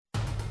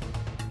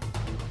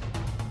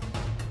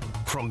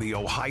From the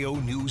Ohio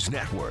News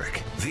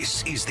Network,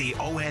 this is the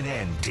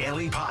ONN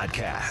Daily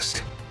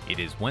Podcast. It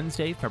is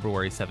Wednesday,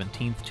 February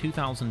 17th,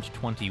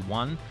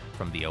 2021.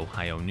 From the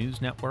Ohio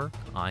News Network,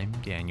 I'm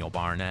Daniel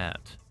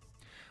Barnett.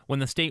 When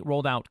the state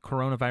rolled out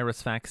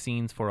coronavirus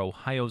vaccines for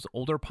Ohio's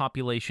older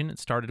population, it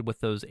started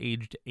with those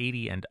aged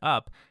 80 and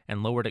up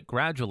and lowered it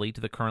gradually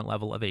to the current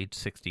level of age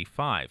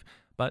 65.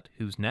 But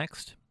who's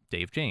next?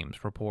 Dave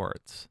James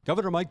reports.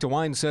 Governor Mike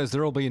DeWine says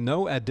there will be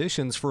no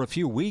additions for a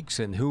few weeks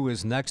in who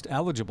is next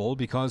eligible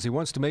because he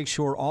wants to make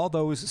sure all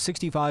those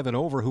 65 and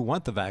over who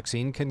want the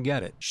vaccine can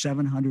get it.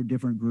 700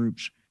 different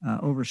groups,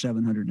 over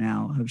 700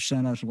 now, have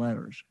sent us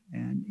letters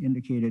and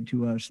indicated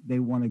to us they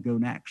want to go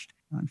next.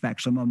 In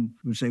fact, some of them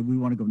would say, we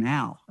want to go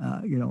now.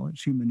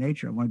 It's human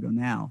nature. I want to go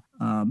now.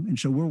 And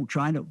so we're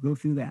trying to go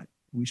through that.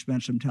 We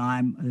spent some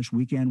time this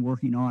weekend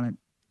working on it,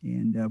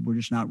 and we're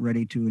just not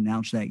ready to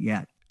announce that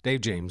yet.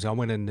 Dave James,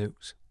 ONN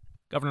News.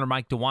 Governor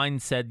Mike DeWine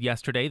said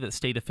yesterday that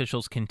state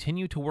officials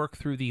continue to work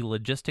through the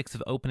logistics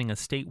of opening a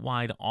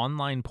statewide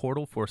online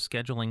portal for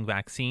scheduling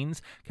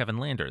vaccines. Kevin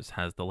Landers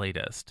has the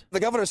latest.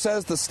 The governor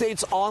says the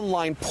state's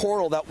online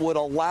portal that would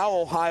allow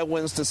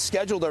Ohioans to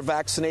schedule their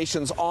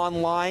vaccinations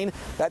online,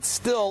 that's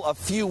still a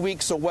few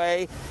weeks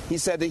away. He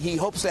said that he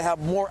hopes to have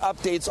more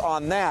updates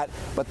on that.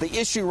 But the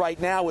issue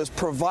right now is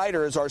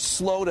providers are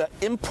slow to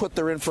input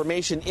their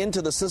information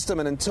into the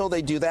system. And until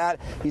they do that,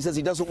 he says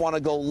he doesn't want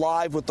to go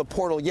live with the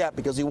portal yet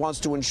because he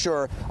wants to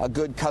ensure a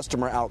good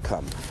customer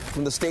outcome.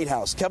 From the State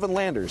House, Kevin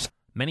Landers.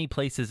 Many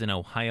places in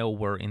Ohio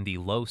were in the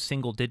low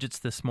single digits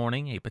this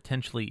morning, a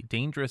potentially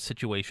dangerous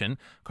situation.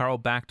 Carl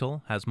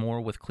Bachtel has more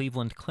with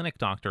Cleveland Clinic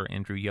doctor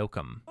Andrew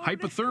Yoakum.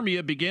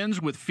 Hypothermia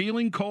begins with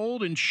feeling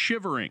cold and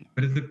shivering.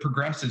 But as it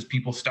progresses,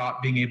 people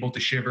stop being able to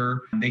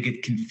shiver. They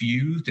get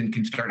confused and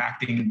can start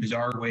acting in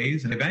bizarre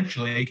ways. And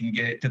eventually they can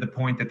get to the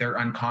point that they're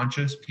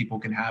unconscious. People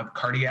can have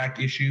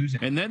cardiac issues.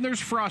 And then there's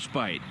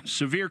frostbite.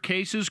 Severe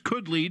cases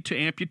could lead to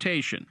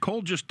amputation.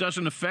 Cold just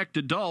doesn't affect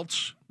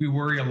adults. We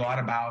worry a lot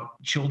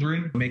about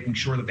children, making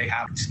sure that they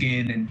have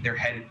skin and their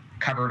head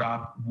covered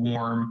up,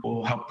 warm,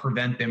 will help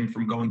prevent them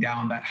from going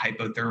down that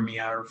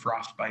hypothermia or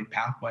frostbite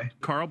pathway.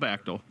 Carl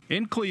Bachtel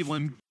in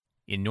Cleveland.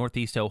 In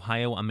Northeast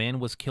Ohio, a man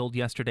was killed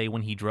yesterday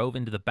when he drove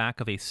into the back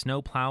of a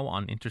snowplow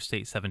on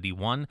Interstate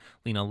 71.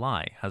 Lena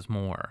Lai has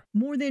more.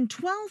 More than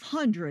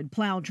 1,200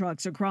 plow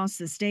trucks across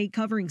the state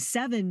covering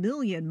 7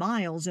 million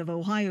miles of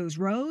Ohio's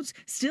roads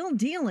still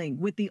dealing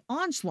with the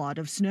onslaught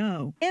of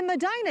snow. In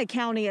Medina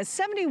County, a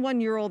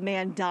 71-year-old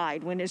man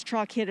died when his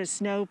truck hit a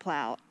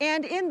snowplow.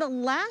 And in the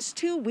last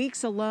 2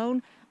 weeks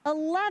alone,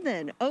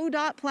 11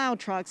 ODOT plow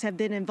trucks have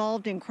been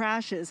involved in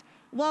crashes,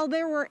 while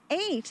there were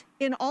 8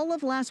 in all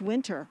of last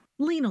winter.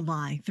 Lena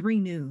Lai, 3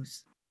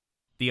 News.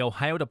 The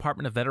Ohio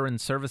Department of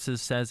Veterans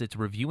Services says it's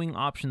reviewing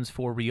options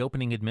for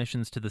reopening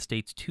admissions to the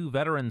state's 2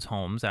 veterans'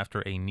 homes after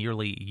a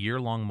nearly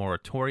year-long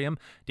moratorium.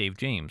 Dave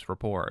James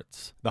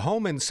reports. The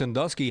home in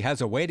Sandusky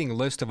has a waiting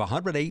list of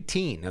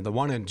 118, and the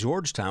one in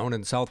Georgetown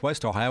in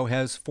southwest Ohio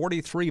has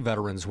 43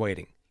 veterans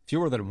waiting.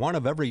 Fewer than 1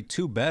 of every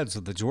 2 beds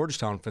of the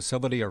Georgetown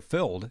facility are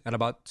filled, and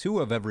about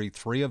 2 of every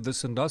 3 of the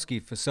Sandusky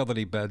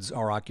facility beds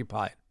are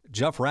occupied.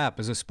 Jeff Rapp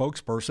is a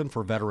spokesperson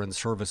for Veterans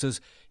Services.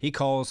 He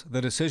calls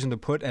the decision to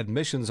put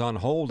admissions on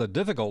hold a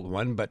difficult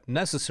one, but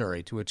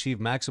necessary to achieve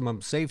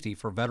maximum safety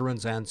for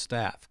veterans and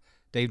staff.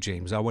 Dave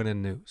James,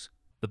 ONN News.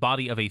 The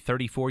body of a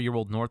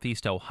 34-year-old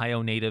Northeast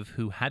Ohio native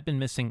who had been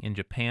missing in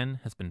Japan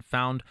has been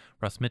found.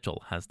 Russ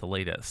Mitchell has the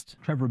latest.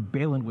 Trevor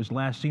Balint was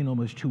last seen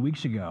almost 2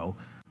 weeks ago.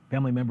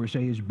 Family members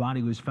say his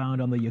body was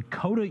found on the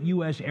Yokota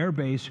U.S. Air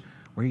Base,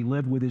 where he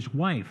lived with his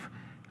wife,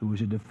 who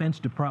was a Defense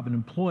Department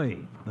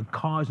employee. The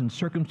cause and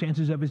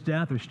circumstances of his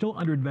death are still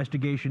under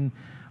investigation.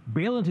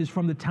 Balint is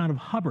from the town of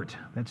Hubbard.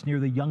 That's near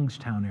the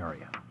Youngstown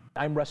area.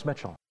 I'm Russ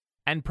Mitchell.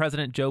 And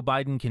President Joe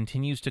Biden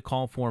continues to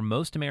call for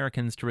most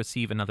Americans to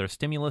receive another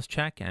stimulus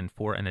check and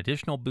for an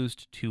additional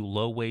boost to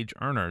low-wage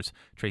earners.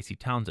 Tracy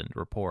Townsend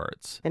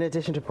reports. In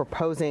addition to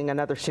proposing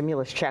another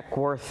stimulus check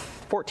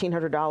worth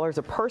 $1,400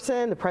 a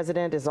person, the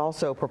president is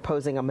also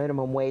proposing a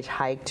minimum wage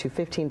hike to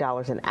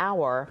 $15 an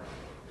hour.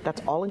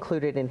 That's all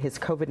included in his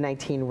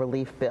COVID-19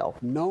 relief bill.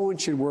 No one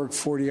should work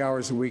 40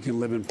 hours a week and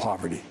live in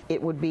poverty.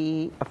 It would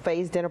be a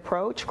phased-in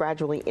approach,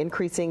 gradually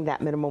increasing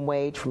that minimum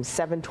wage from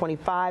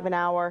 $7.25 an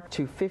hour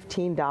to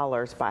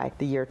 $15 by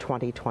the year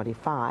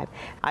 2025.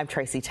 I'm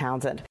Tracy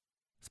Townsend.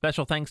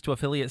 Special thanks to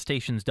affiliate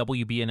stations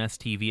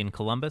WBNS-TV in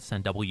Columbus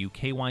and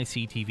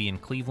WKYC-TV in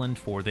Cleveland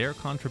for their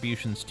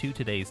contributions to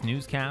today's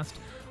newscast.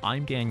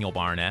 I'm Daniel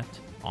Barnett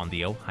on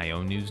the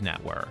Ohio News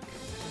Network.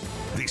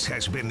 This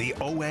has been the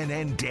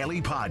ONN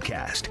Daily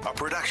Podcast, a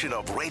production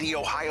of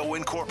Radio Ohio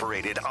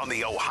Incorporated on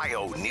the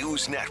Ohio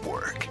News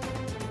Network.